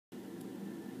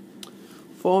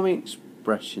Forming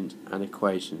expressions and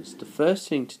equations. The first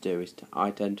thing to do is to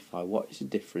identify what is the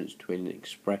difference between an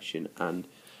expression and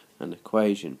an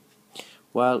equation.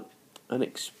 Well, an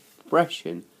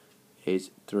expression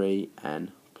is 3n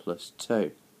plus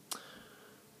 2.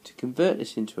 To convert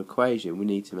this into equation, we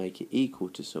need to make it equal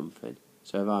to something.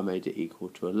 So if I made it equal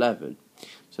to 11.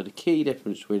 So the key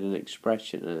difference between an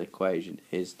expression and an equation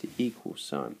is the equal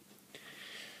sign.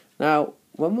 Now,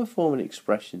 when we're forming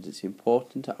expressions, it's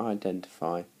important to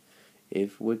identify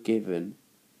if we're given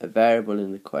a variable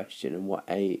in the question and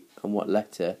what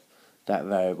letter that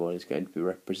variable is going to be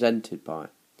represented by.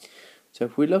 So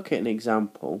if we look at an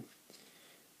example,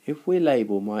 if we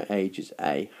label my age as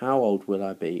A, how old will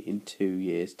I be in 2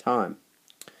 years' time?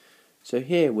 So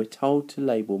here we're told to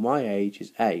label my age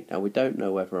as A. Now we don't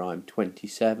know whether I'm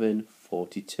 27,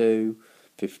 42,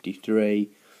 53,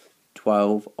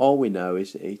 12. All we know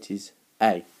is that it is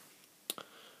A.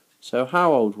 So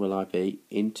how old will I be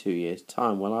in 2 years'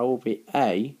 time? Well, I will be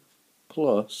A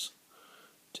plus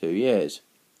 2 years.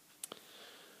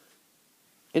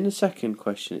 In the second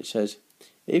question it says,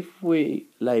 if we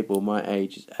label my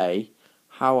age as A,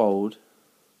 how old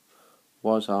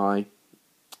was I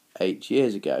 8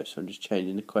 years ago? So I'm just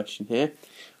changing the question here.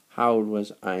 How old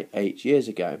was I 8 years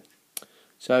ago?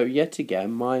 So yet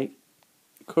again, my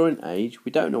current age,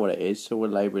 we don't know what it is, so we're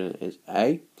labelling it as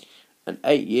A. And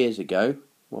 8 years ago,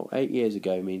 well, 8 years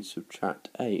ago means subtract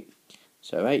 8.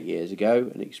 So 8 years ago,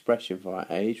 an expression for our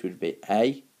age would be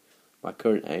A, my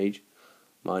current age,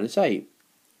 minus 8.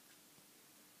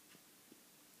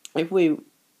 If we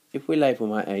label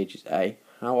my age as A,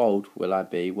 how old will I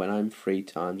be when I'm 3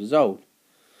 times as old?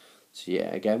 So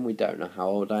yeah, again, we don't know how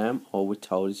old I am. All we're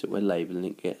told is that we're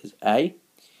labelling it as A.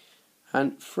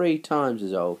 And 3 times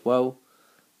as old. Well,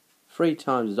 3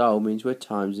 times as old means we're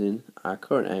timesing our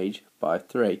current age by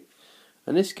 3.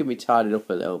 And this can be tidied up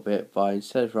a little bit by,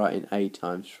 instead of writing A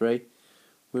times 3,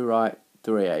 we write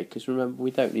 3A. Because remember,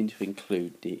 we don't need to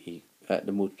include the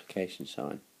multiplication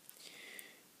sign.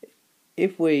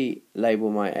 If we label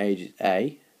my age as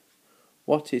A,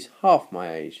 what is half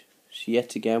my age? So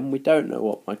yet again, we don't know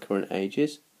what my current age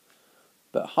is,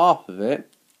 but half of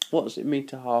it, what does it mean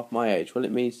to half my age? Well,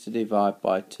 it means to divide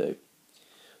by 2.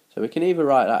 So we can either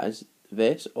write that as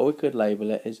this, or we could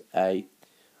label it as A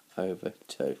over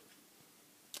 2.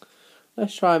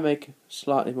 Let's try and make a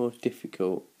slightly more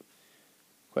difficult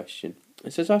question.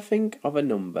 It says, I think of a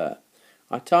number,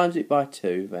 I times it by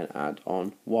 2, then add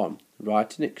on 1.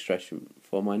 Write an expression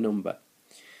for my number.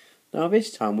 Now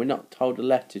this time we're not told a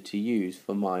letter to use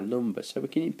for my number, so we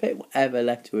can pick whatever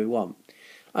letter we want.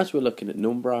 As we're looking at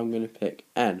number, I'm going to pick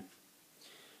n.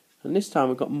 And this time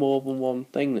we've got more than one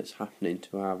thing that's happening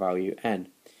to our value n.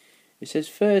 It says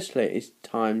firstly it's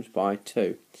times by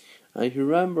 2. And if you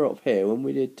remember up here, when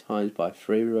we did times by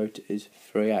 3, we wrote it as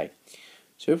 3a.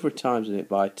 So if we're timesing it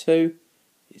by 2,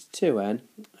 it's 2n,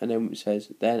 and then it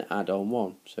says then add on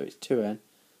 1. So it's 2n,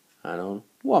 add on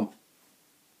 1.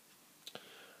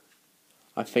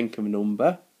 I think of a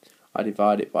number, I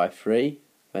divide it by 3,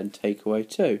 then take away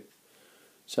 2.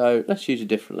 So let's use a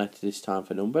different letter this time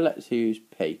for number. Let's use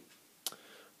P.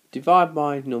 Divide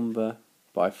my number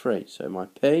by 3. So my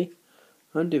P,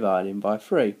 I'm dividing by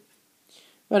 3.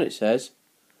 Then it says,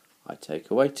 I take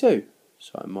away 2.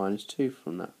 So I minus 2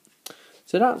 from that.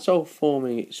 So that's all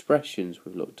forming expressions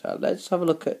we've looked at. Let's have a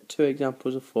look at 2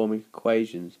 examples of forming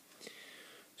equations.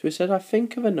 So we said, I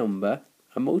think of a number,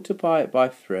 I multiply it by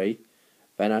 3,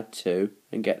 then add 2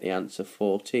 and get the answer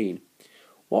 14.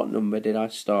 What number did I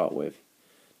start with?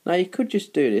 Now you could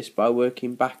just do this by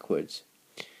working backwards.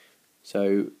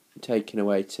 So taking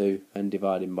away 2 and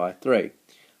dividing by 3.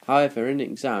 However, in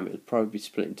an exam it would probably be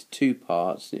split into 2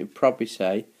 parts, and it would probably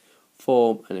say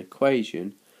form an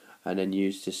equation and then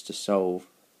use this to solve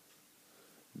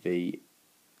the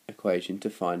equation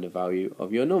to find the value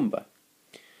of your number.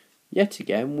 Yet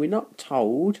again, we're not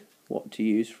told what to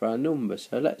use for our number,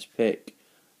 so let's pick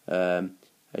a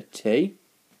T,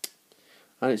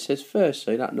 and it says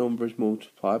firstly that number is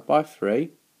multiplied by 3,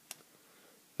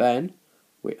 then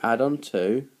we add on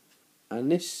 2,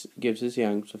 and this gives us the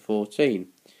answer 14.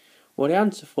 Well, the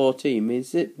answer 14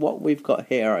 means that what we've got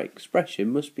here, our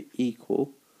expression, must be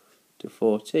equal to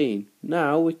 14.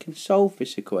 Now we can solve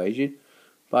this equation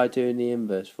by doing the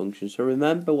inverse function. So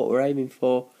remember, what we're aiming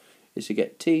for is to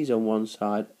get t's on one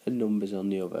side and numbers on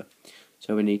the other.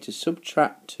 So we need to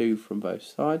subtract 2 from both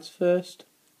sides first.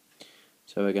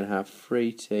 So we're going to have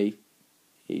 3t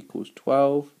equals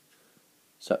 12.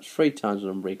 So that's 3 times the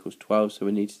number equals 12. So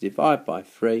we need to divide by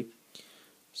 3.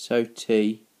 So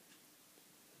t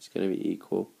is going to be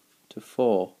equal to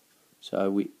 4.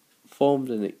 So we formed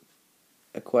an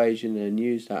equation and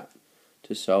used that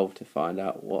to solve to find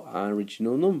out what our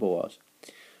original number was.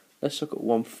 Let's look at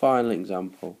one final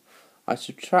example. I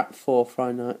subtract 4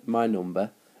 from my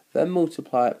number, then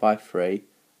multiply it by 3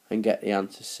 and get the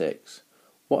answer 6.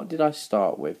 What did I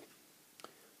start with?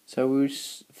 So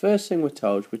first thing we're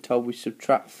told we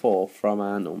subtract 4 from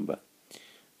our number.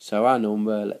 So our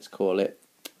number, let's call it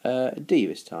D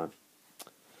this time.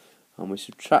 And we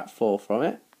subtract 4 from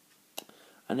it,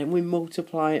 and then we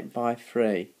multiply it by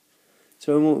 3.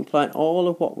 So we're multiplying all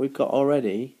of what we've got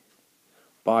already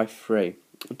by 3.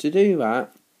 And to do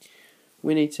that,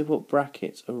 we need to put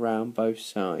brackets around both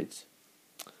sides.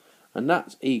 And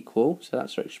that's equal, so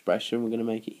that's our expression, we're going to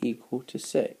make it equal to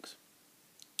 6.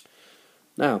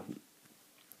 Now,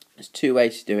 there's two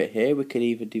ways to do it here. We could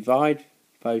either divide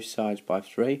both sides by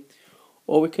 3,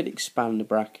 or we could expand the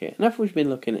bracket. And after we've been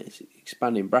looking at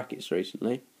expanding brackets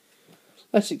recently,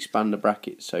 let's expand the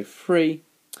bracket. So 3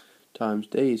 times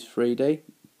D is 3D.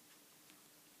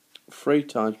 3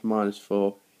 times minus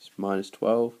 4 is minus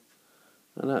 12.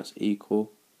 And that's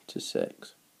equal to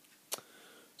 6.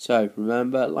 So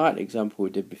remember, like the example we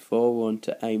did before, we want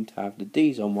to aim to have the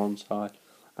D's on one side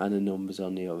and the numbers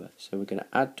on the other. So we're going to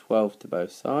add 12 to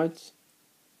both sides.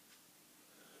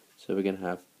 So we're going to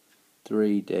have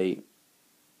 3D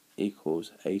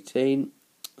equals 18.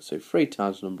 So 3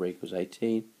 times the number equals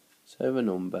 18. So the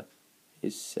number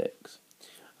is 6.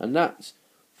 And that's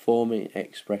forming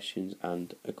expressions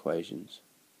and equations.